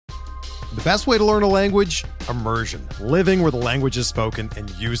The best way to learn a language? Immersion. Living where the language is spoken and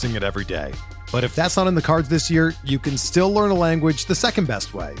using it every day. But if that's not in the cards this year, you can still learn a language the second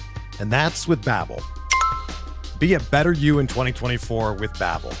best way, and that's with Babbel. Be a better you in 2024 with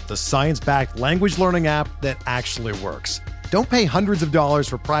Babbel, the science-backed language learning app that actually works. Don't pay hundreds of dollars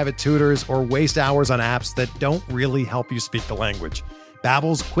for private tutors or waste hours on apps that don't really help you speak the language.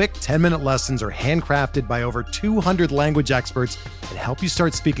 Babbel's quick 10-minute lessons are handcrafted by over 200 language experts and help you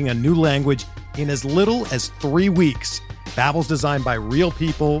start speaking a new language in as little as 3 weeks. Babbel's designed by real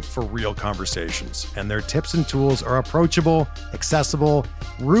people for real conversations, and their tips and tools are approachable, accessible,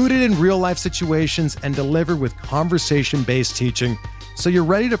 rooted in real-life situations, and delivered with conversation-based teaching, so you're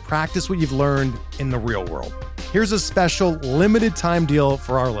ready to practice what you've learned in the real world. Here's a special limited-time deal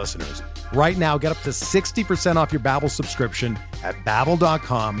for our listeners. Right now, get up to 60% off your Babbel subscription at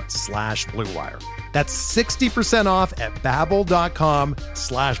babbel.com/Blue Wire. That's 60% off at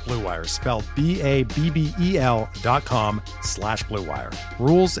babbel.com/Blue Wire, spelled BABBEL.com/Blue Wire.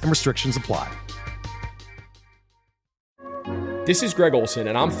 Rules and restrictions apply. This is Greg Olson,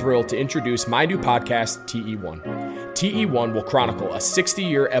 and I'm thrilled to introduce my new podcast, TE1. TE1 will chronicle a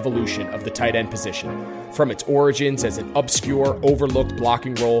 60-year evolution of the tight end position, from its origins as an obscure, overlooked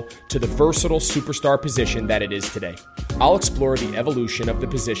blocking role to the versatile superstar position that it is today. I'll explore the evolution of the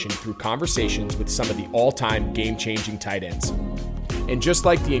position through conversations with some of the all-time game-changing tight ends. And just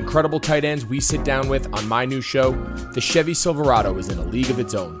like the incredible tight ends we sit down with on my new show, the Chevy Silverado is in a league of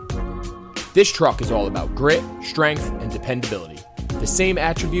its own. This truck is all about grit, strength, and dependability, the same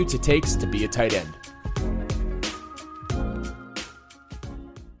attributes it takes to be a tight end.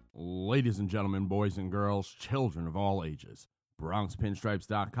 Ladies and gentlemen, boys and girls, children of all ages,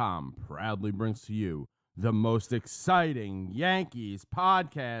 BronxPinstripes.com proudly brings to you the most exciting Yankees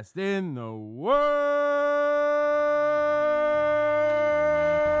podcast in the world!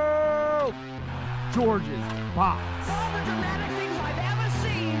 George's Box. All the dramatic things I've ever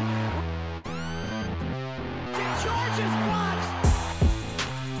seen. George's Box.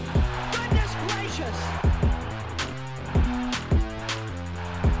 Goodness gracious.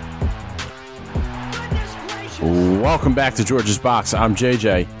 Welcome back to George's Box. I'm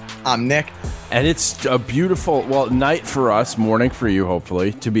JJ. I'm Nick. And it's a beautiful, night for us, morning for you,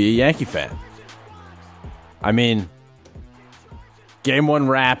 hopefully, to be a Yankee fan. I mean, game one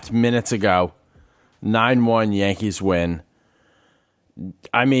wrapped minutes ago. 9-1 Yankees win.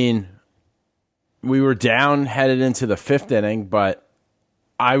 I mean, we were down headed into the fifth inning, but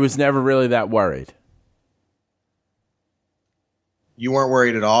I was never really that worried. You weren't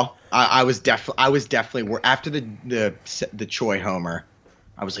worried at all? I was definitely worried. After the Choi homer,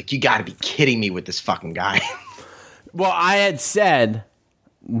 I was like, you got to be kidding me with this fucking guy. Well, I had said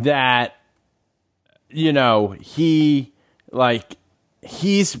that,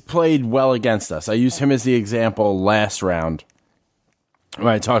 he's played well against us. I used him as the example last round when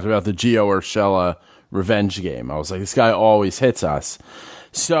I talked about the Gio Urshela revenge game. I was like, this guy always hits us.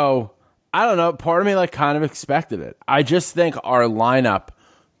 So, I don't know. Part of me kind of expected it. I just think our lineup,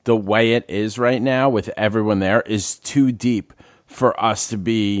 the way it is right now with everyone there, is too deep for us to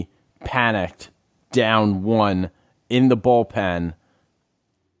be panicked, down one in the bullpen,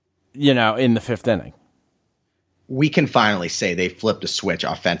 in the fifth inning. We can finally say they flipped a switch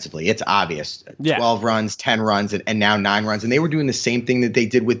offensively. It's obvious. 12 runs, 10 runs, and now 9 runs. And they were doing the same thing that they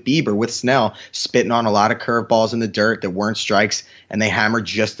did with Bieber, with Snell, spitting on a lot of curveballs in the dirt that weren't strikes, and they hammered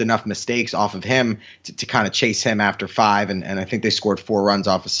just enough mistakes off of him to kind of chase him after 5. And I think they scored 4 runs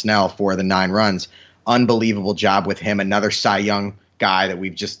off of Snell, 4 of the 9 runs. Unbelievable job with him. Another Cy Young guy that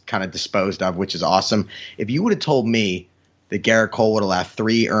we've just kind of disposed of, which is awesome. If you would have told me that Garrett Cole would allow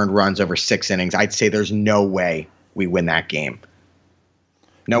 3 earned runs over 6 innings, I'd say there's no way we win that game.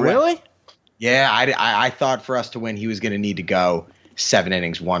 No way. Really? Yeah, I thought for us to win, he was going to need to go 7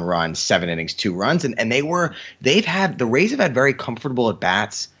 innings, 1 run, 7 innings, 2 runs. And the Rays have had very comfortable at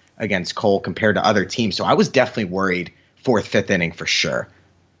bats against Cole compared to other teams. So I was definitely worried 4th, 5th inning for sure.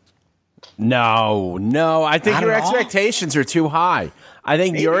 No. I think your expectations are too high. I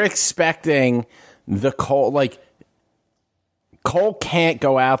think you're expecting the Cole, Cole can't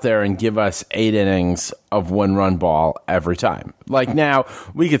go out there and give us 8 innings of 1-run ball every time. Now,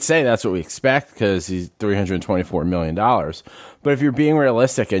 we could say that's what we expect because he's $324 million. But if you're being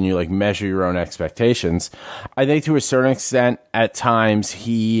realistic and you measure your own expectations, I think to a certain extent, at times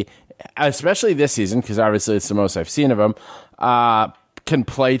he, especially this season, because obviously it's the most I've seen of him, can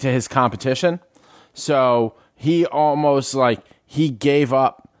play to his competition. So he almost he gave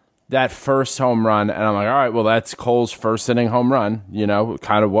up that first home run, and I'm like, all right, well, that's Cole's first inning home run,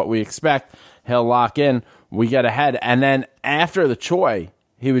 kind of what we expect. He'll lock in, we get ahead, and then after the Choi,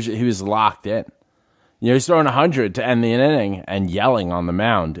 He was locked in. He's throwing 100 to end the inning and yelling on the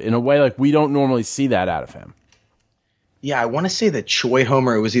mound in a way like we don't normally see that out of him. Yeah, I want to say the Choi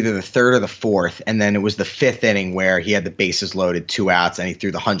homer, it was either the third or the fourth, and then it was the fifth inning where he had the bases loaded, 2 outs, and he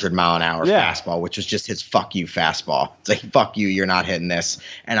threw the 100-mile-an-hour fastball, which was just his fuck you fastball. It's like, fuck you, you're not hitting this.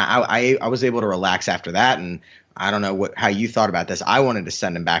 And I was able to relax after that, and I don't know how you thought about this. I wanted to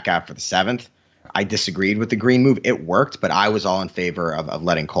send him back out for the 7th. I disagreed with the Green move. It worked, but I was all in favor of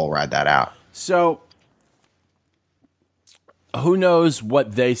letting Cole ride that out. So who knows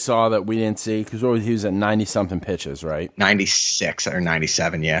what they saw that we didn't see? Because he was at 90-something pitches, right? 96 or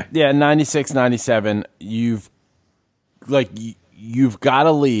 97, yeah. Yeah, 96, 97. You've got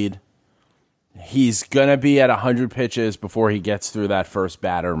a lead. He's going to be at 100 pitches before he gets through that first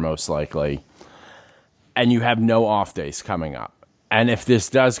batter, most likely. And you have no off days coming up. And if this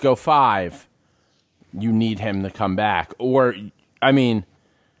does go 5, you need him to come back. Or, I mean,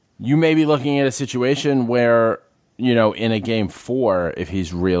 you may be looking at a situation where, in a game 4, if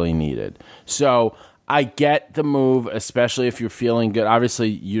he's really needed. So I get the move, especially if you're feeling good. Obviously,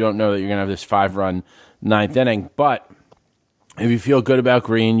 you don't know that you're going to have this 5-run 9th inning, but if you feel good about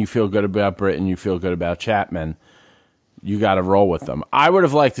Green, you feel good about Britton, you feel good about Chapman, you got to roll with them. I would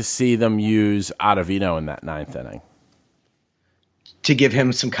have liked to see them use Ottavino in that 9th inning. To give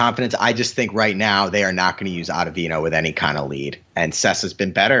him some confidence, I just think right now they are not going to use Ottavino with any kind of lead. And Sessa's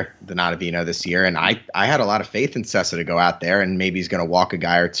been better than Ottavino this year. And I had a lot of faith in Sessa to go out there, and maybe he's going to walk a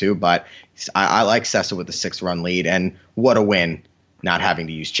guy or two. But I like Sessa with the 6-run lead. And what a win not having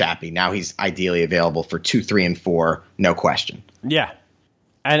to use Chappie. Now he's ideally available for 2, 3, and 4, no question. Yeah.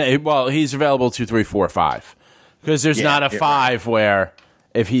 And, he's available 2, 3, 4, 5. Because there's not a 5 where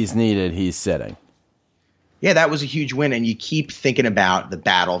if he's needed, he's sitting. Yeah, that was a huge win, and you keep thinking about the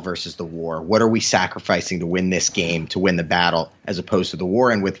battle versus the war. What are we sacrificing to win this game, to win the battle, as opposed to the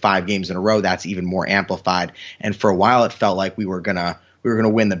war? And with 5 games in a row, that's even more amplified. And for a while, it felt like we were gonna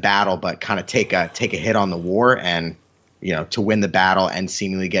win the battle, but kind of take a hit on the war. And to win the battle and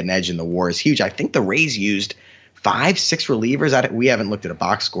seemingly get an edge in the war is huge. I think the Rays used 5, 6 relievers. We haven't looked at a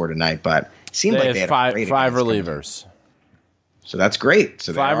box score tonight, but it seemed like they had 5 relievers. So that's great.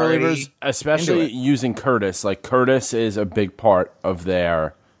 So 5 relievers, especially using Curtis. Like, Curtis is a big part of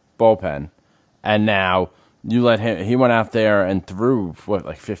their bullpen. And now you let him – he went out there and threw,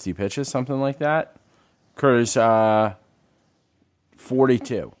 50 pitches, something like that? Curtis,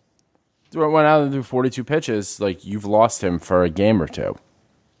 42. Went out and threw 42 pitches. Like, you've lost him for a game or 2.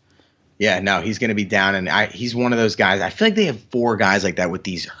 Yeah, no, he's going to be down, and he's one of those guys. I feel like they have 4 guys like that with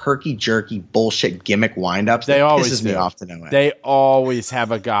these herky-jerky bullshit gimmick windups. They always pisses me off to no end. They always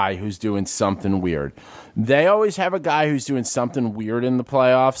have a guy who's doing something weird. They always have a guy who's doing something weird in the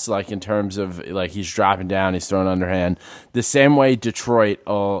playoffs, like in terms of he's dropping down, he's throwing underhand. The same way Detroit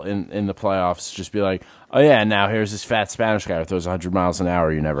in the playoffs just be like, oh yeah, now here's this fat Spanish guy who throws 100 miles an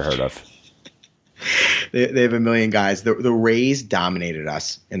hour you never heard of. They have a million guys. The Rays dominated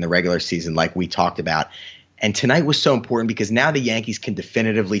us in the regular season like we talked about. And tonight was so important because now the Yankees can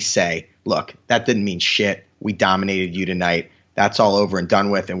definitively say, look, that didn't mean shit. We dominated you tonight. That's all over and done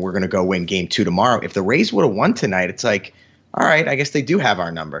with, and we're going to go win game 2 tomorrow. If the Rays would have won tonight, it's like, all right, I guess they do have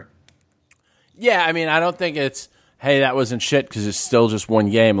our number. Yeah, I mean, I don't think it's, hey, that wasn't shit because it's still just one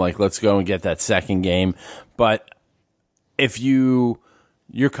game. Like, let's go and get that second game. But if you're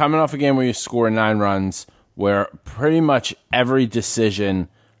coming off a game where you score 9 runs, where pretty much every decision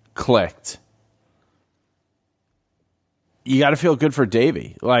clicked, you got to feel good for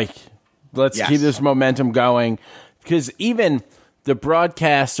Davey. Like, let's keep this momentum going. Because even the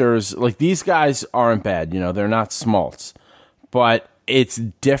broadcasters, like, these guys aren't bad. They're not smolts. But it's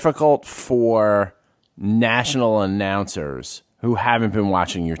difficult for national announcers who haven't been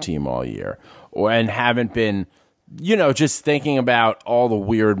watching your team all year and haven't been, just thinking about all the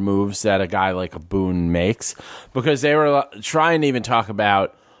weird moves that a guy like a Boone makes, because they were trying to even talk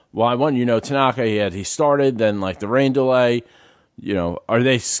about, well, I want Tanaka, he started, then like the rain delay, are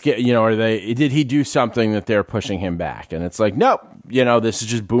they did he do something that they're pushing him back? And it's like, nope, this is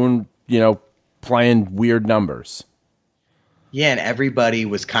just Boone, playing weird numbers. Yeah, and everybody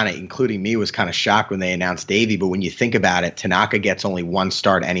was kind of, including me, was kind of shocked when they announced Davey. But when you think about it, Tanaka gets only 1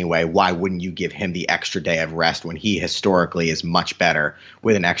 start anyway. Why wouldn't you give him the extra day of rest when he historically is much better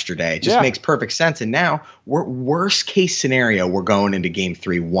with an extra day? It just makes perfect sense. And now, worst case scenario, we're going into game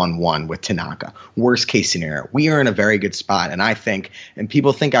 3 1-1 with Tanaka. Worst case scenario. We are in a very good spot. And I think, and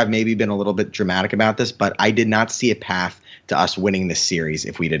people think I've maybe been a little bit dramatic about this, but I did not see a path to us winning this series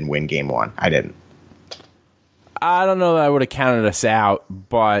if we didn't win game 1. I didn't. I don't know that I would have counted us out,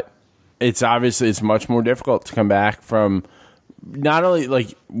 but it's much more difficult to come back from not only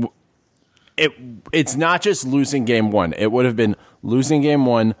like it's not just losing game one. It would have been losing game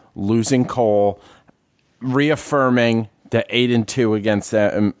one, losing Cole, reaffirming the 8-2 against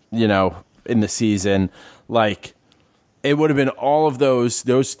them, you know, in the season. Like, it would have been all of those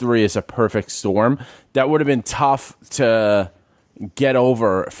three as a perfect storm. That would have been tough to get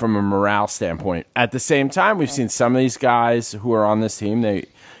over from a morale standpoint. At the same time, we've seen some of these guys who are on this team, they,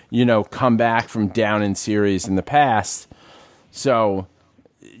 you know, come back from down in series in the past. So,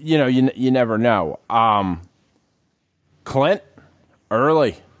 you know, you never know. Clint,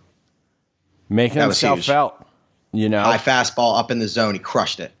 early, making himself huge. Felt. You know, high fastball up in the zone. He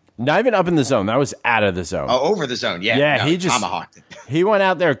crushed it. Not even up in the zone. That was out of the zone. Oh, over the zone. Yeah. Yeah, no, he just tomahawked it. He went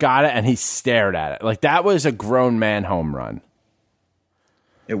out there, got it, and he stared at it. Like, that was a grown man home run.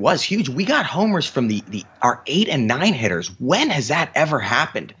 It was huge. We got homers from our 8 and 9 hitters. When has that ever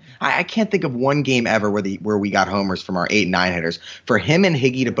happened? I can't think of one game ever where we got homers from our 8 and 9 hitters. For him and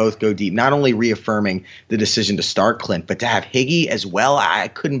Higgy to both go deep, not only reaffirming the decision to start Clint, but to have Higgy as well, I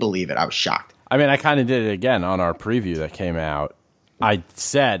couldn't believe it. I was shocked. I mean, I kind of did it again on our preview that came out. I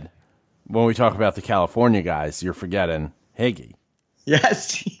said, when we talk about the California guys, you're forgetting Higgy.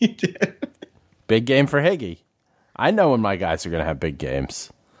 Yes, you did. Big game for Higgy. I know when my guys are going to have big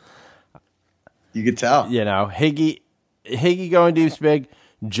games. You could tell. You know, Higgy going deep's big.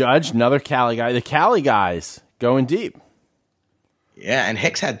 Judge, another Cali guy. The Cali guys going deep. Yeah, and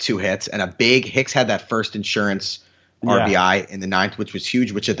Hicks had 2 hits and a big Hicks had that first insurance RBI in the 9th, which was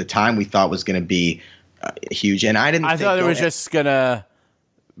huge, which at the time we thought was going to be huge. And I thought it was just going to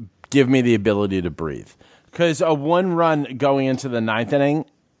give me the ability to breathe. Because a 1 run going into the 9th inning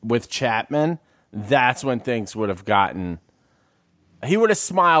with Chapman, that's when things would have gotten. He would have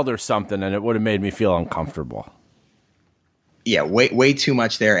smiled or something, and it would have made me feel uncomfortable. Yeah, way too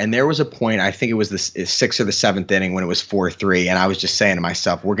much there. And there was a point, I think it was the 6th or the 7th inning when it was 4-3, and I was just saying to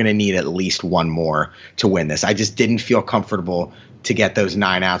myself, we're going to need at least one more to win this. I just didn't feel comfortable to get those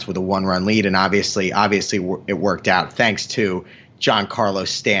 9 outs with a 1-run lead, and obviously it worked out thanks to Giancarlo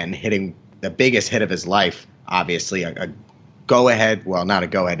Stanton hitting the biggest hit of his life, obviously, a go-ahead, well, not a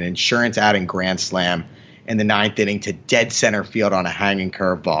go-ahead, an insurance-adding grand slam in the 9th inning to dead center field on a hanging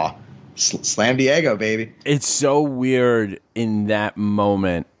curveball. Slam Diego, baby. It's so weird in that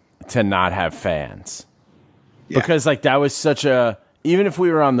moment to not have fans. Yeah. Because, like, that was such a... Even if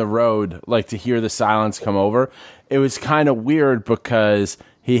we were on the road, like, to hear the silence come over, it was kind of weird because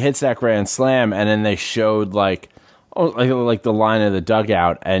he hits that grand slam, and then they showed, like the line of the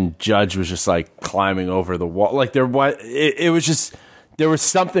dugout, and Judge was just, like, climbing over the wall. Like, it was just... There was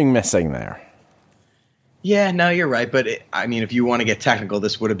something missing there. Yeah, no, you're right. But, I mean, if you want to get technical,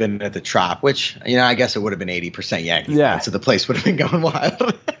 this would have been at the Trop, which, you know, I guess it would have been 80% Yankees. Yeah. So the place would have been going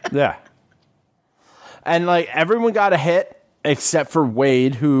wild. Yeah. And, like, everyone got a hit except for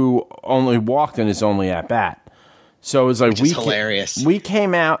Wade, who only walked in his only at-bat. So it was like hilarious. We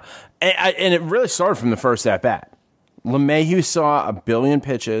came out, and it really started from the first at-bat. LeMahieu saw a billion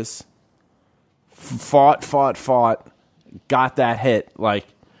pitches, fought, got that hit, like,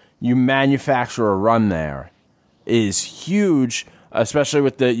 you manufacture a run there is huge, especially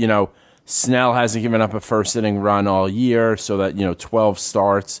with the, you know, Snell hasn't given up a first inning run all year, so that, you know, 12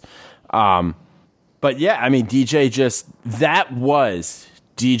 starts. But yeah, I mean, that was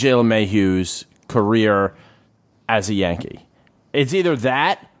DJ LeMahieu's career as a Yankee. It's either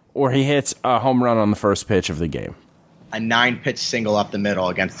that or he hits a home run on the first pitch of the game. A 9-pitch single up the middle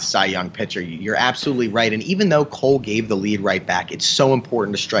against the Cy Young pitcher. You're absolutely right. And even though Cole gave the lead right back, it's so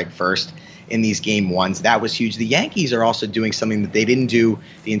important to strike first in these game ones. That was huge. The Yankees are also doing something that they didn't do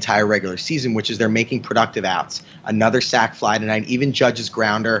the entire regular season, which is they're making productive outs. Another sac fly tonight. Even Judge's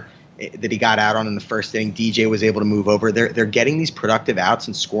grounder that he got out on in the first inning, DJ was able to move over. They're getting these productive outs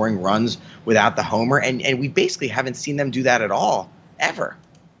and scoring runs without the homer. And we basically haven't seen them do that at all, ever.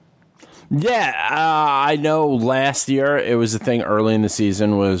 Yeah, I know last year it was a thing early in the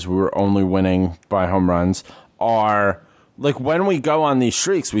season was we were only winning by home runs. Like when we go on these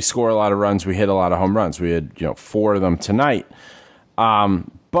streaks, we score a lot of runs, we hit a lot of home runs. We had 4 of them tonight.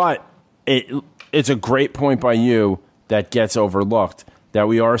 But it's a great point by you that gets overlooked that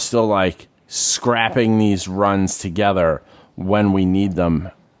we are still like scrapping these runs together when we need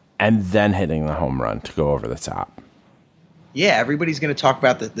them and then hitting the home run to go over the top. Yeah, everybody's going to talk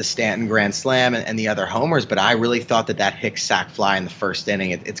about the Stanton grand slam and the other homers, but I really thought that Hicks sac fly in the first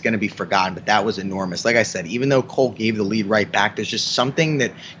inning, it's going to be forgotten, but that was enormous. Like I said, even though Cole gave the lead right back, there's just something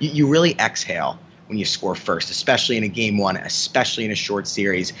that you really exhale when you score first, especially in a game one, especially in a short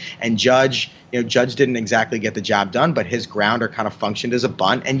series. And Judge didn't exactly get the job done, but his grounder kind of functioned as a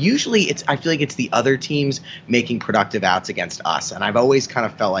bunt. And usually I feel like it's the other teams making productive outs against us. And I've always kind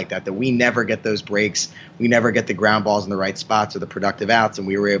of felt like that we never get those breaks. We never get the ground balls in the right spots or the productive outs, and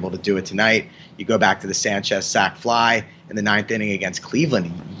we were able to do it tonight. You go back to the Sanchez sac fly in the 9th inning against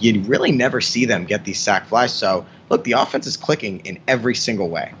Cleveland. You really never see them get these sac flies. So, look, the offense is clicking in every single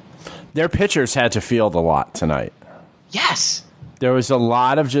way. Their pitchers had to field a lot tonight. Yes. There was a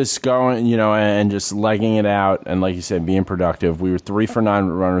lot of just going, and just legging it out, and like you said, being productive. We were 3 for 9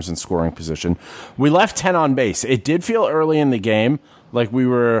 runners in scoring position. We left 10 on base. It did feel early in the game like we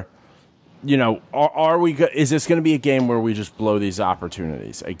were, are we? Is this going to be a game where we just blow these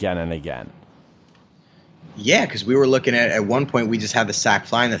opportunities again and again? Yeah, because we were looking at one point, we just had the sac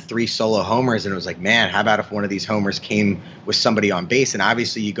fly and the 3 solo homers, and it was like, man, how about if one of these homers came with somebody on base? And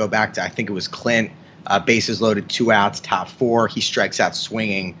obviously you go back to, I think it was Clint, bases loaded, 2 outs, top 4. He strikes out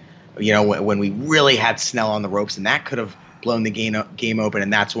swinging, when we really had Snell on the ropes, and that could have blown the game open,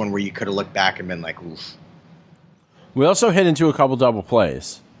 and that's one where you could have looked back and been like, oof. We also hit into a couple double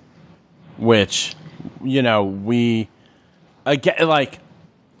plays, which, we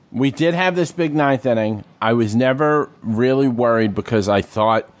did have this big 9th inning. I was never really worried because I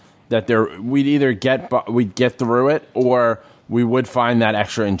thought that we'd either get through it or we would find that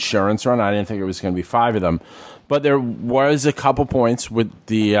extra insurance run. I didn't think it was going to be 5 of them, but there was a couple points with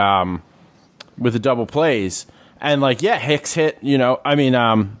the double plays, and Hicks hit.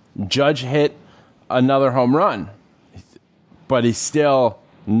 Judge hit another home run, but he's still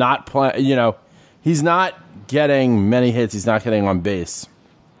not playing. He's not getting many hits. He's not getting on base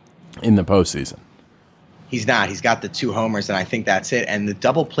in the postseason. He's not. He's got the 2 homers, and I think that's it. And the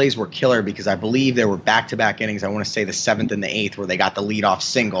double plays were killer because I believe there were back-to-back innings. I want to say the 7th and the 8th where they got the leadoff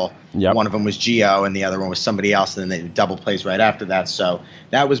single. Yep. One of them was Gio, and the other one was somebody else, and then the double plays right after that. So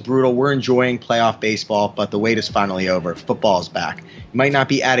that was brutal. We're enjoying playoff baseball, but the wait is finally over. Football is back. You might not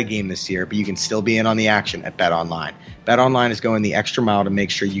be at a game this year, but you can still be in on the action at BetOnline. BetOnline is going the extra mile to make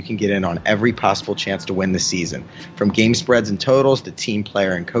sure you can get in on every possible chance to win this season. From game spreads and totals to team,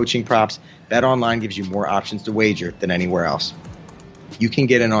 player, and coaching props, BetOnline gives you more options to wager than anywhere else. You can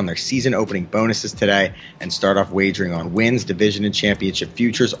get in on their season opening bonuses today and start off wagering on wins, division, and championship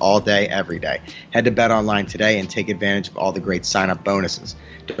futures all day, every day. Head to BetOnline today and take advantage of all the great sign-up bonuses.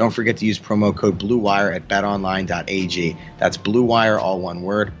 Don't forget to use promo code BlueWire at betonline.ag. That's BlueWire, all one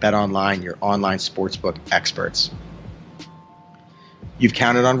word. BetOnline, your online sportsbook experts. You've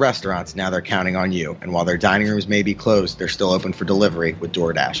counted on restaurants, now they're counting on you. And while their dining rooms may be closed, they're still open for delivery with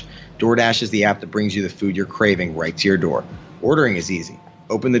DoorDash. DoorDash is the app that brings you the food you're craving right to your door. Ordering is easy.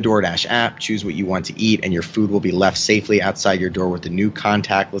 Open the DoorDash app, choose what you want to eat, and your food will be left safely outside your door with the new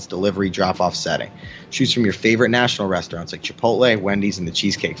contactless delivery drop-off setting. Choose from your favorite national restaurants like Chipotle, Wendy's, and the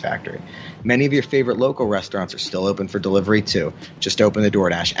Cheesecake Factory. Many of your favorite local restaurants are still open for delivery too. Just open the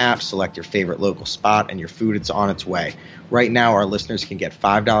DoorDash app, select your favorite local spot, and your food is on its way. Right now, our listeners can get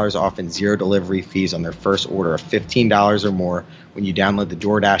 $5 off and 0 delivery fees on their first order of $15 or more when you download the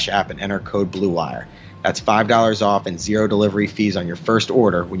DoorDash app and enter code BlueWire. That's $5 off and 0 delivery fees on your first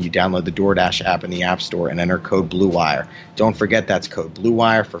order when you download the DoorDash app in the App Store and enter code BlueWire. Don't forget that's code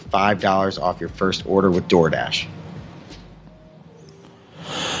BlueWire for $5 off your first order with DoorDash.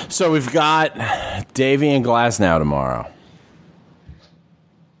 So we've got Davey and Glasnow tomorrow.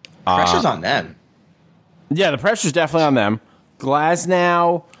 Pressure's on them. Yeah, the pressure's definitely on them.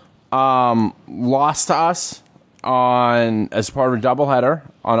 Glasnow lost to us as part of a doubleheader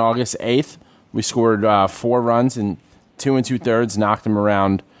on August 8th. We scored 4 runs in 2 2/3, knocked him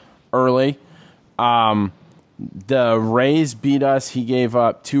around early. The Rays beat us. He gave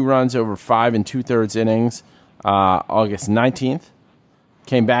up 2 runs over 5 2/3 innings August 19th.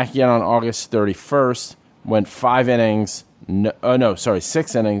 Came back again on August 31st. Went 5 innings.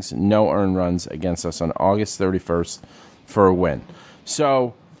 6 innings, no earned runs against us on August 31st for a win.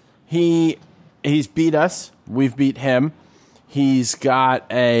 So he's beat us. We've beat him. He's got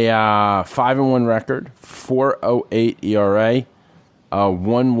a 5-1 record, 4.08 ERA,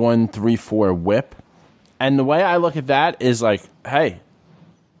 1.134 WHIP, and the way I look at that is like, hey,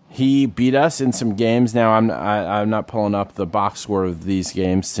 he beat us in some games. Now I'm not pulling up the box score of these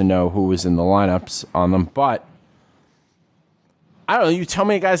games to know who was in the lineups on them, but I don't know. You tell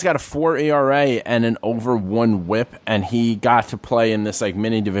me a guy's got a 4 ERA and an over 1 WHIP, and he got to play in this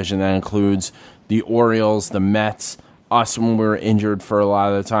mini division that includes the Orioles, the Mets, us when we were injured for a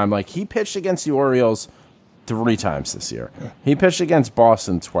lot of the time. He pitched against the Orioles 3 times this year. He pitched against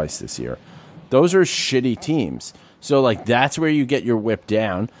Boston twice this year. Those are shitty teams. So, that's where you get your whip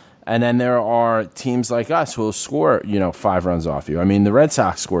down. And then there are teams like us who will score, 5 runs off you. I mean, the Red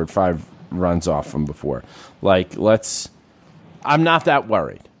Sox scored 5 runs off from before. I'm not that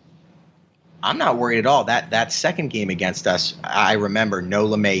worried. I'm not worried at all. That second game against us, I remember no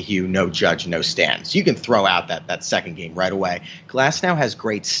LeMahieu, no Judge, no Stan. So you can throw out that second game right away. Glasnow has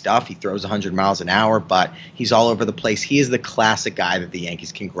great stuff. He throws 100 miles an hour, but he's all over the place. He is the classic guy that the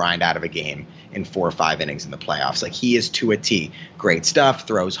Yankees can grind out of a game in 4 or 5 innings in the playoffs. Like, he is to a T. Great stuff,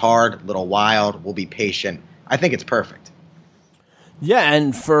 throws hard, a little wild, will be patient. I think it's perfect. Yeah,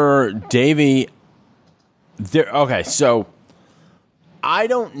 and for Davey, so I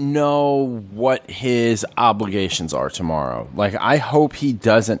don't know what his obligations are tomorrow. Like, I hope he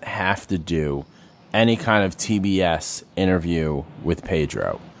doesn't have to do any kind of TBS interview with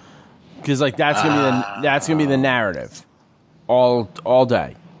Pedro, because that's gonna be the narrative all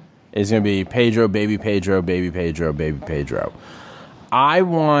day. Is gonna be Pedro, baby Pedro, baby Pedro, baby Pedro. I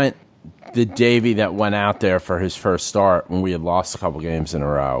want the Davey that went out there for his first start when we had lost a couple games in a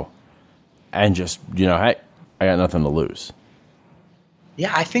row, and just hey, I got nothing to lose.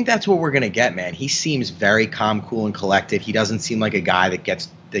 Yeah, I think that's what we're going to get, man. He seems very calm, cool, and collected. He doesn't seem like a guy that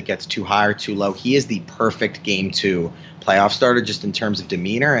gets too high or too low. He is the perfect Game 2 playoff starter just in terms of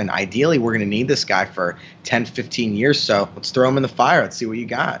demeanor, and ideally we're going to need this guy for 10, 15 years, so let's throw him in the fire. Let's see what you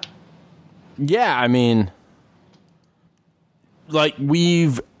got. Yeah, I mean,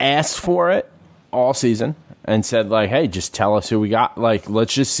 we've asked for it all season and said, hey, just tell us who we got.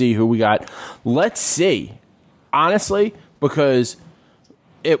 Let's just see who we got. Let's see. Honestly, because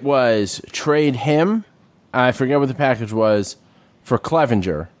it was trade him, I forget what the package was, for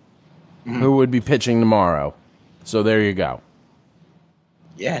Clevenger, who would be pitching tomorrow. So there you go.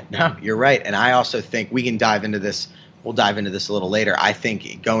 Yeah, no, you're right. And I also think we can dive into this. We'll dive into this a little later. I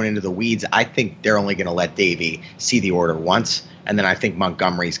think going into the weeds, I think they're only going to let Davey see the order once. And then I think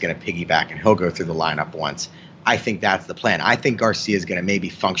Montgomery's going to piggyback and he'll go through the lineup once. I think that's the plan. I think Garcia is going to maybe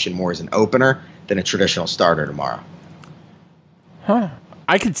function more as an opener than a traditional starter tomorrow. Huh.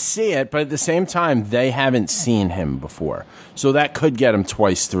 I could see it, but at the same time, they haven't seen him before. So that could get him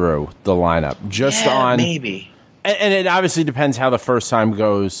twice through the lineup. Maybe. And it obviously depends how the first time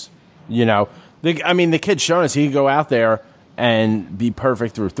goes. The kid's shown us he could go out there and be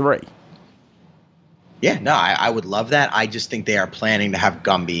perfect through 3. Yeah, no, I would love that. I just think they are planning to have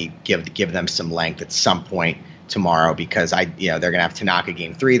Gumby give them some length at some point tomorrow, because they're going to have Tanaka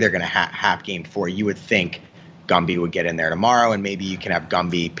Game 3. They're going to have Game 4. You would think Gumby would get in there tomorrow, and maybe you can have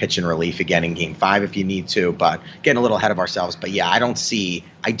Gumby pitch in relief again in Game 5 if you need to, but getting a little ahead of ourselves. But yeah, I don't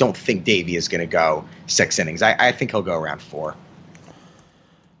think Davey is going to go 6 innings. I think he'll go around 4.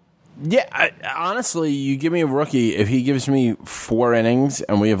 Yeah, honestly, you give me a rookie, if he gives me 4 innings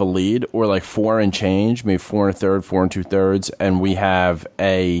and we have a lead, or 4 and change, maybe 4 1/3, 4 2/3, and we have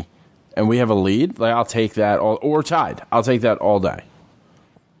a lead, I'll take that or tied. I'll take that all day.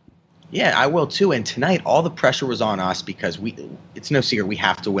 Yeah, I will too. And tonight, all the pressure was on us because it's no secret we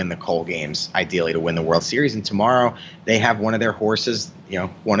have to win the Cole games, ideally, to win the World Series. And tomorrow, they have one of their horses,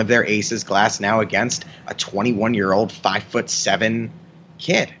 one of their aces, Glasnow, against a 21-year-old, 5'7"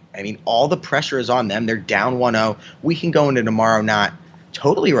 kid. I mean, all the pressure is on them. They're down 1-0. We can go into tomorrow not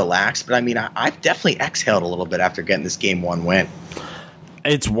totally relaxed, but I mean, I've definitely exhaled a little bit after getting this Game 1 win.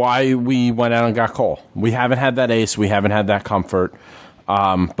 It's why we went out and got Cole. We haven't had that ace. We haven't had that comfort.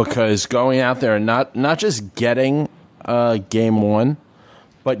 Because going out there and not just getting Game 1,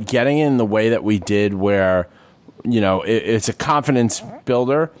 but getting in the way that we did, where it's a confidence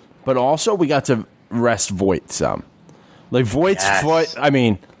builder, but also we got to rest Voit some. Voit's foot. I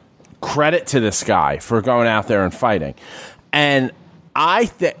mean, credit to this guy for going out there and fighting. And I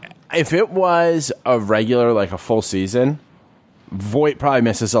think if it was a regular, a full season, Voit probably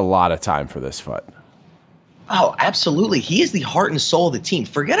misses a lot of time for this foot. Oh, absolutely. He is the heart and soul of the team.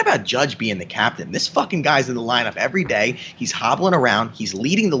 Forget about Judge being the captain. This fucking guy's in the lineup every day. He's hobbling around. He's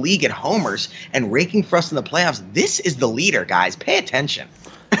leading the league in homers and raking for us in the playoffs. This is the leader, guys. Pay attention.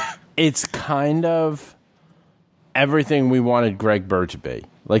 It's kind of everything we wanted Greg Bird to be.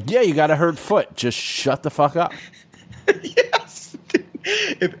 You got a hurt foot. Just shut the fuck up. Yes.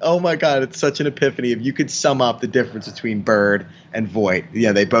 Oh my God, it's such an epiphany. If you could sum up the difference between Bird and Voit,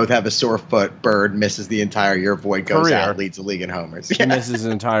 they both have a sore foot. Bird misses the entire year. Voit goes out, leads the league in homers. He misses his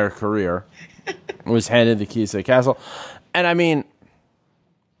entire career. Was handed the keys to the castle. And I mean,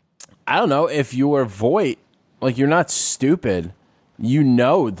 I don't know, if you were Voit, you're not stupid. You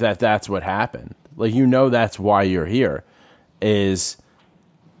know that's what happened. That's why you're here. Is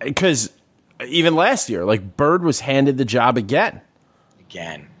because even last year, Bird was handed the job again.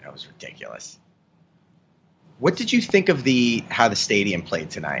 That was ridiculous. What did you think of how the stadium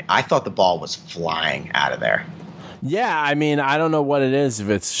played tonight? I thought the ball was flying out of there. Yeah, I mean, I don't know what it is, if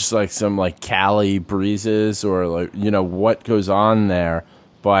it's just like some like Cali breezes or like, you know, what goes on there,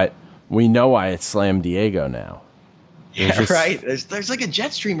 but we know why it's Slam Diego now. Yeah, right. There's like a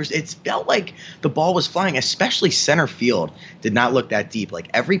jet stream. It felt like the ball was flying, especially center field. Did not look that deep. Like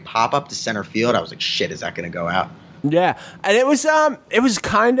every pop up to center field, I was like, shit, is that going to go out? Yeah, and it was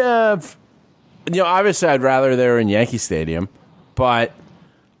kind of, you know, obviously I'd rather they were in Yankee Stadium, but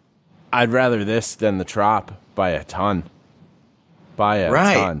I'd rather this than the Trop by a ton.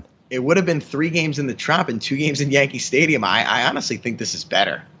 Ton. It would have been 3 games in the Trop and 2 games in Yankee Stadium. I honestly think this is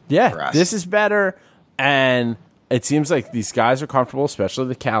better. Yeah, for us. This is better, and it seems like these guys are comfortable, especially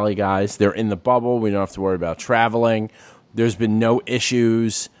the Cali guys. They're in the bubble. We don't have to worry about traveling. There's been no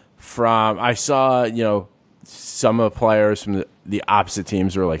issues I saw, you know, some of the players from the opposite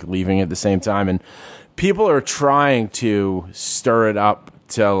teams were like leaving at the same time, and people are trying to stir it up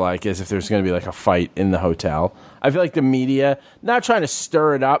to like as if there's going to be like a fight in the hotel. I feel like the media not trying to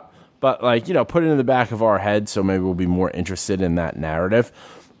stir it up, but like, you know, put it in the back of our head so maybe we'll be more interested in that narrative.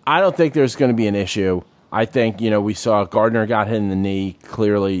 I don't think there's going to be an issue. I think, you know, we saw Gardner got hit in the knee,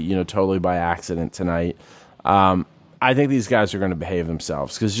 clearly, you know, totally by accident tonight. I think these guys are going to behave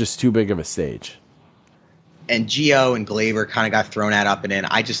themselves because it's just too big of a stage. And Gio and Gleyber kind of got thrown at up and in.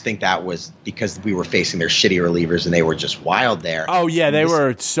 I just think that was because we were facing their shitty relievers and they were just wild there. Oh, yeah, they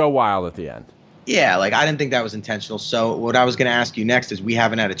were so wild at the end. Yeah, like I didn't think that was intentional. So what I was going to ask you next is we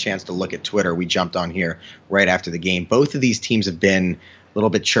haven't had a chance to look at Twitter. We jumped on here right after the game. Both of these teams have been a little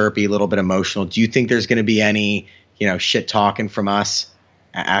bit chirpy, a little bit emotional. Do you think there's going to be any, you know, shit talking from us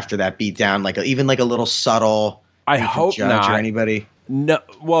after that beatdown? Like even like a little subtle. I hope Judge not. Or anybody. No,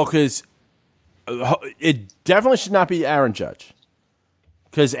 well, because it definitely should not be Aaron Judge.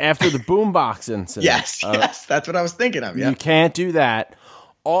 Because after the boombox incident, yes, that's what I was thinking of. Yeah. You can't do that.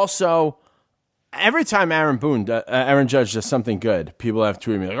 Also, every time Aaron Judge does something good, people have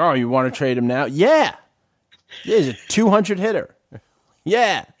tweeted me like, "Oh, you want to trade him now?" Yeah, he's a 200 hitter.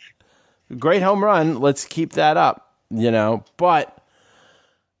 Yeah, great home run. Let's keep that up. You know, but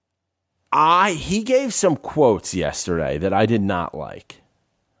he gave some quotes yesterday that I did not like.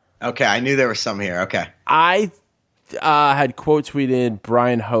 Okay, I knew there was some here. Okay, I had quote tweeted.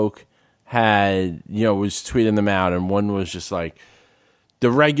 Brian Hoke had, you know, was tweeting them out, and one was just like,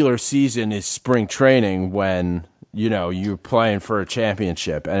 the regular season is spring training when, you know, you're playing for a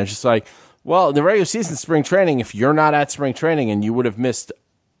championship. And it's just like, well, the regular season is spring training if you're not at spring training, and you would have missed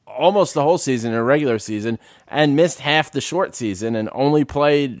almost the whole season in a regular season and missed half the short season and only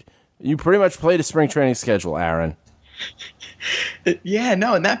you pretty much played a spring training schedule, Aaron. Yeah,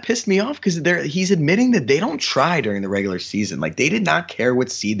 no, and that pissed me off because he's admitting that they don't try during the regular season. Like, they did not care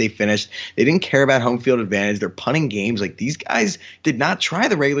what seed they finished. They didn't care about home field advantage. They're punting games. Like, these guys did not try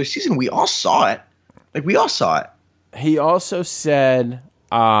the regular season. We all saw it. He also said,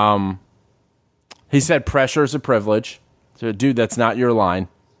 pressure is a privilege. So, dude, that's not your line.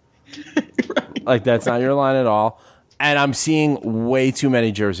 Right. Like, that's not your line at all. And I'm seeing way too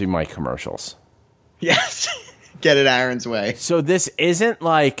many Jersey Mike commercials. Yes. Get it Aaron's way. So this isn't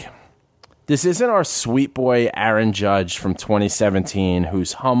our sweet boy Aaron Judge from 2017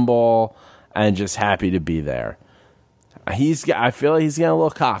 who's humble and just happy to be there. I feel like he's getting a little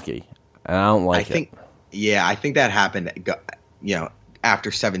cocky, and I don't like it. Yeah, I think that happened, you know,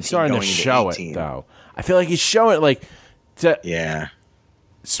 after 17 starting going to into show 18. it, though. I feel like he's showing it,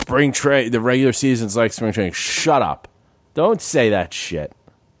 spring training, the regular season's like spring training. Shut up. Don't say that shit.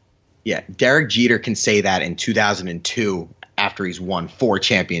 Yeah, Derek Jeter can say that in 2002 after he's won 4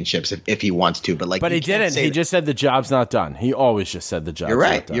 championships if he wants to. But he didn't. He just said the job's not done. He always just said the job's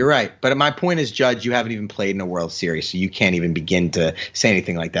not done. You're right. But my point is, Judge, you haven't even played in a World Series, so you can't even begin to say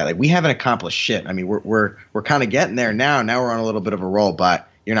anything like that. Like, we haven't accomplished shit. I mean, we're kind of getting there now. Now we're on a little bit of a roll, but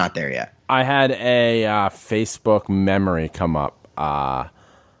you're not there yet. I had a Facebook memory come up,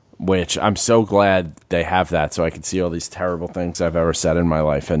 which I'm so glad they have that so I can see all these terrible things I've ever said in my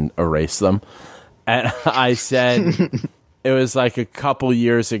life and erase them. And I said, it was like a couple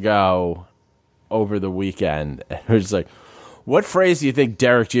years ago over the weekend. It was like, what phrase do you think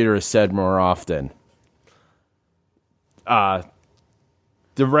Derek Jeter has said more often? The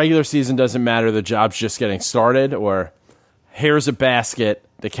regular season doesn't matter, the job's just getting started, or here's a basket,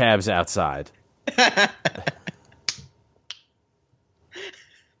 the cab's outside.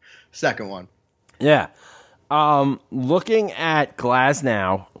 Second one. Yeah. Looking at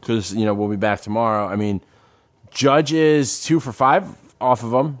Glasnow, because, you know, we'll be back tomorrow. I mean, Judge is 2 for 5 off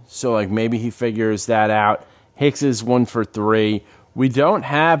of him, so, like, maybe he figures that out. Hicks is 1 for 3. We don't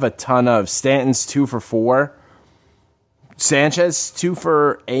have a ton of Stanton's 2 for 4, Sanchez 2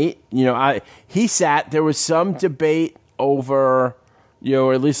 for 8. He sat. There was some debate over,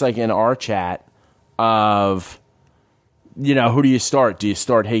 or at least like in our chat of, who do you start? Do you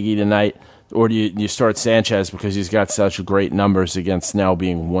start Higgy tonight, or do you start Sanchez because he's got such great numbers against Snell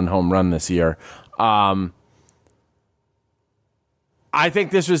being 1 home run this year? I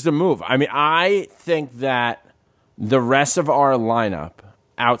think this was the move. I mean, I think that the rest of our lineup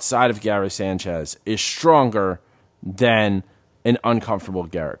outside of Gary Sanchez is stronger than an uncomfortable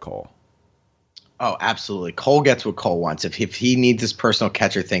Garrett Cole. Oh, absolutely. Cole gets what Cole wants. If he needs his personal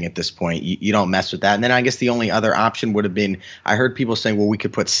catcher thing at this point, you don't mess with that. And then I guess the only other option would have been, I heard people saying, well, we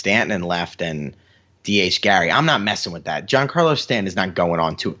could put Stanton in left and DH Gary. I'm not messing with that. Giancarlo Stanton is not going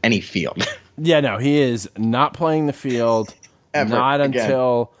on to any field. Yeah, no, he is not playing the field. Ever not again.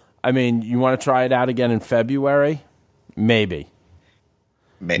 Until, you want to try it out again in February? Maybe.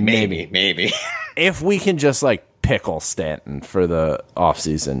 Maybe. If we can just pickle Stanton for the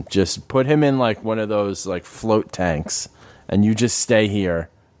offseason, just put him in one of those float tanks and you just stay here.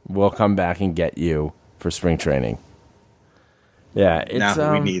 We'll come back and get you for spring training. Yeah,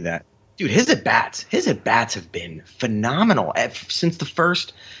 we need that. Dude, his at-bats have been phenomenal since the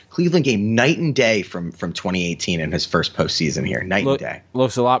first Cleveland game, night and day from 2018 in his first postseason here, and day.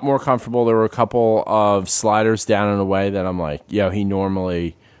 Looks a lot more comfortable. There were a couple of sliders down and away that I'm like, he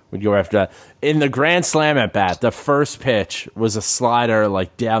normally would go after that. In the Grand Slam at bat, the first pitch was a slider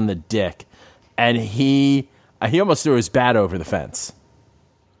down the dick, and he almost threw his bat over the fence.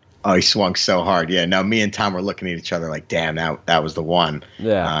 Oh, he swung so hard. Yeah. Now me and Tom were looking at each other like, damn, that was the one.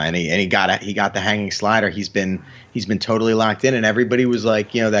 Yeah. And he got the hanging slider. He's been totally locked in, and everybody was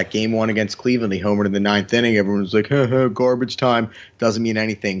like, that game 1 against Cleveland, he homered in the 9th inning. Everyone was like, garbage time. Doesn't mean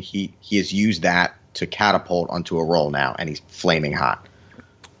anything. He has used that to catapult onto a roll now, and he's flaming hot.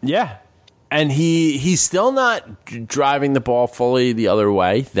 Yeah. And he's still not driving the ball fully the other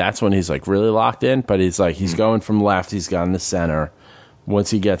way. That's when he's really locked in, but he's going from left, he's gone to center.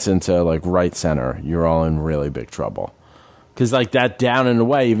 Once he gets into right center, you're all in really big trouble. Because that down and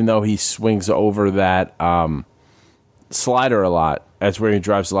away, even though he swings over that slider a lot, that's where he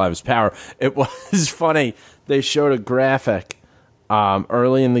drives a lot of his power. It was funny. They showed a graphic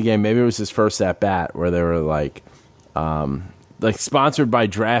early in the game. Maybe it was his first at bat where they were sponsored by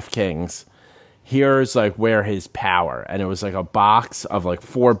DraftKings. Here's where his power, and it was a box of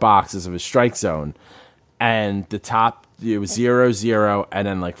 4 boxes of his strike zone, and the top. It was 0-0, and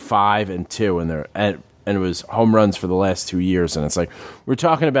then 5 and 2, and it was home runs for the last 2 years. And it's we're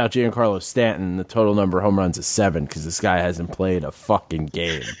talking about Giancarlo Stanton. The total number of home runs is 7 because this guy hasn't played a fucking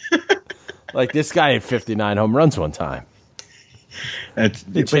game. This guy had 59 home runs one time. But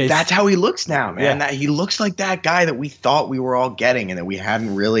that's how he looks now, man. Yeah. He looks like that guy that we thought we were all getting, and that we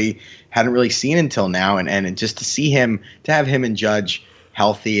hadn't really seen until now. And just to have him and Judge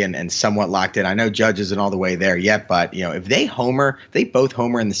healthy and somewhat locked in. I know Judge isn't all the way there yet, but if they both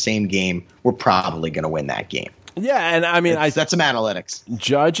homer in the same game, we're probably going to win that game. Yeah, and that's some analytics.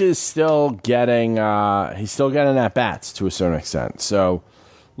 Judge is still getting at bats to a certain extent. So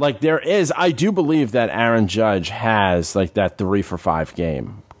I do believe that Aaron Judge has that 3 for 5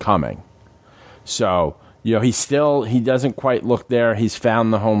 game coming. So, he doesn't quite look there. He's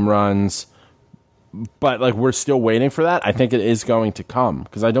found the home runs. But we're still waiting for that. I think it is going to come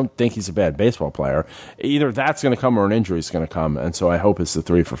because I don't think he's a bad baseball player. Either that's going to come or an injury is going to come, and so I hope it's the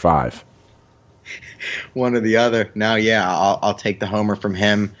 3 for 5. One or the other. Now, I'll take the homer from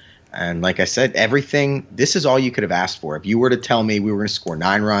him. And like I said, everything. This is all you could have asked for. If you were to tell me we were going to score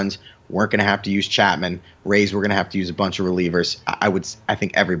 9 runs, weren't going to have to use Chapman, Rays were going to have to use a bunch of relievers, I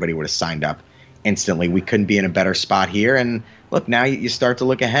think everybody would have signed up instantly. We couldn't be in a better spot here. And look, now you start to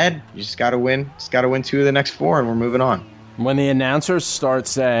look ahead. You just got to win. Just got to win 2 of the next 4, and we're moving on. When the announcers start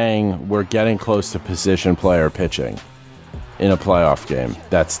saying we're getting close to position player pitching in a playoff game,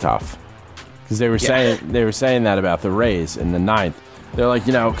 that's tough. Because they were saying that about the Rays in the 9th. They're like,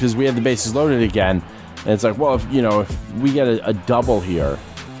 because we had the bases loaded again, and it's well, if we get a double here,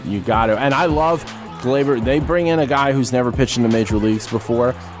 you got to. And I love Gleyber. They bring in a guy who's never pitched in the major leagues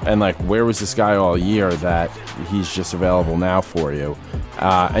before, and where was this guy all year that he's just available now for you?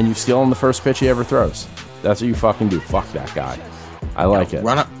 And you steal him the first pitch he ever throws. That's what you fucking do. Fuck that guy. I like it.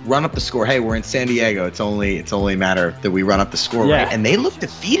 Run up the score. Hey, we're in San Diego. It's only a matter that we run up the score, right? And they look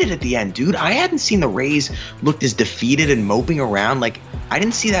defeated at the end, dude. I hadn't seen the Rays looked as defeated and moping around. I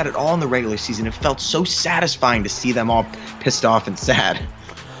didn't see that at all in the regular season. It felt so satisfying to see them all pissed off and sad.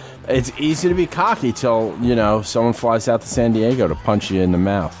 It's easy to be cocky till, someone flies out to San Diego to punch you in the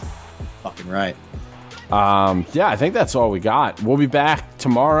mouth. Fucking right. Yeah, I think that's all we got. We'll be back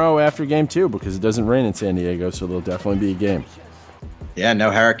tomorrow after game 2 because it doesn't rain in San Diego, so there'll definitely be a game. Yeah,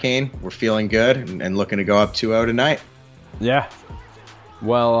 no hurricane. We're feeling good and looking to go up 2-0 tonight. Yeah.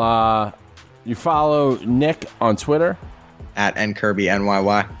 Well, you follow Nick on Twitter at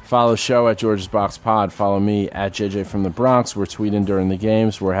NKirbyNYY. Follow the show at George's Box Pod. Follow me at JJ from the Bronx. We're tweeting during the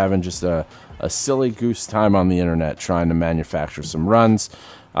games. We're having just a silly goose time on the internet trying to manufacture some runs.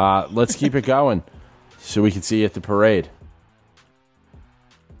 Let's keep it going so we can see you at the parade.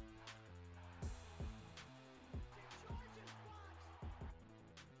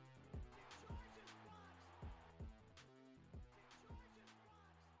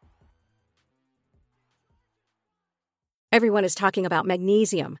 Everyone is talking about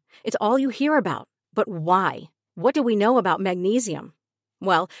magnesium. It's all you hear about. But why? What do we know about magnesium?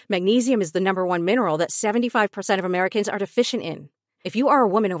 Well, magnesium is the number one mineral that 75% of Americans are deficient in. If you are a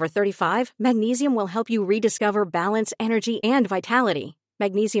woman over 35, magnesium will help you rediscover balance, energy, and vitality.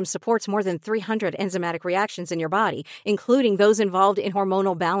 Magnesium supports more than 300 enzymatic reactions in your body, including those involved in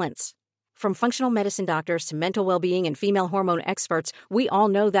hormonal balance. From functional medicine doctors to mental well-being and female hormone experts, we all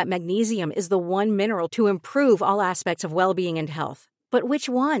know that magnesium is the one mineral to improve all aspects of well-being and health. But which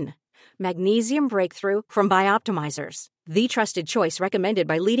one? Magnesium Breakthrough from Bioptimizers, the trusted choice recommended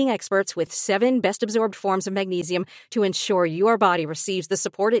by leading experts with 7 best-absorbed forms of magnesium to ensure your body receives the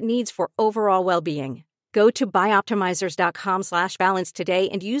support it needs for overall well-being. Go to bioptimizers.com/balance today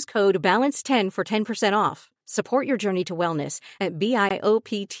and use code BALANCE10 for 10% off. Support your journey to wellness at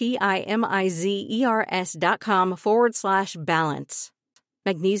bioptimizers.com/balance.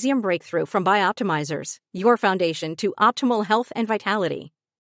 Magnesium Breakthrough from Bioptimizers, your foundation to optimal health and vitality.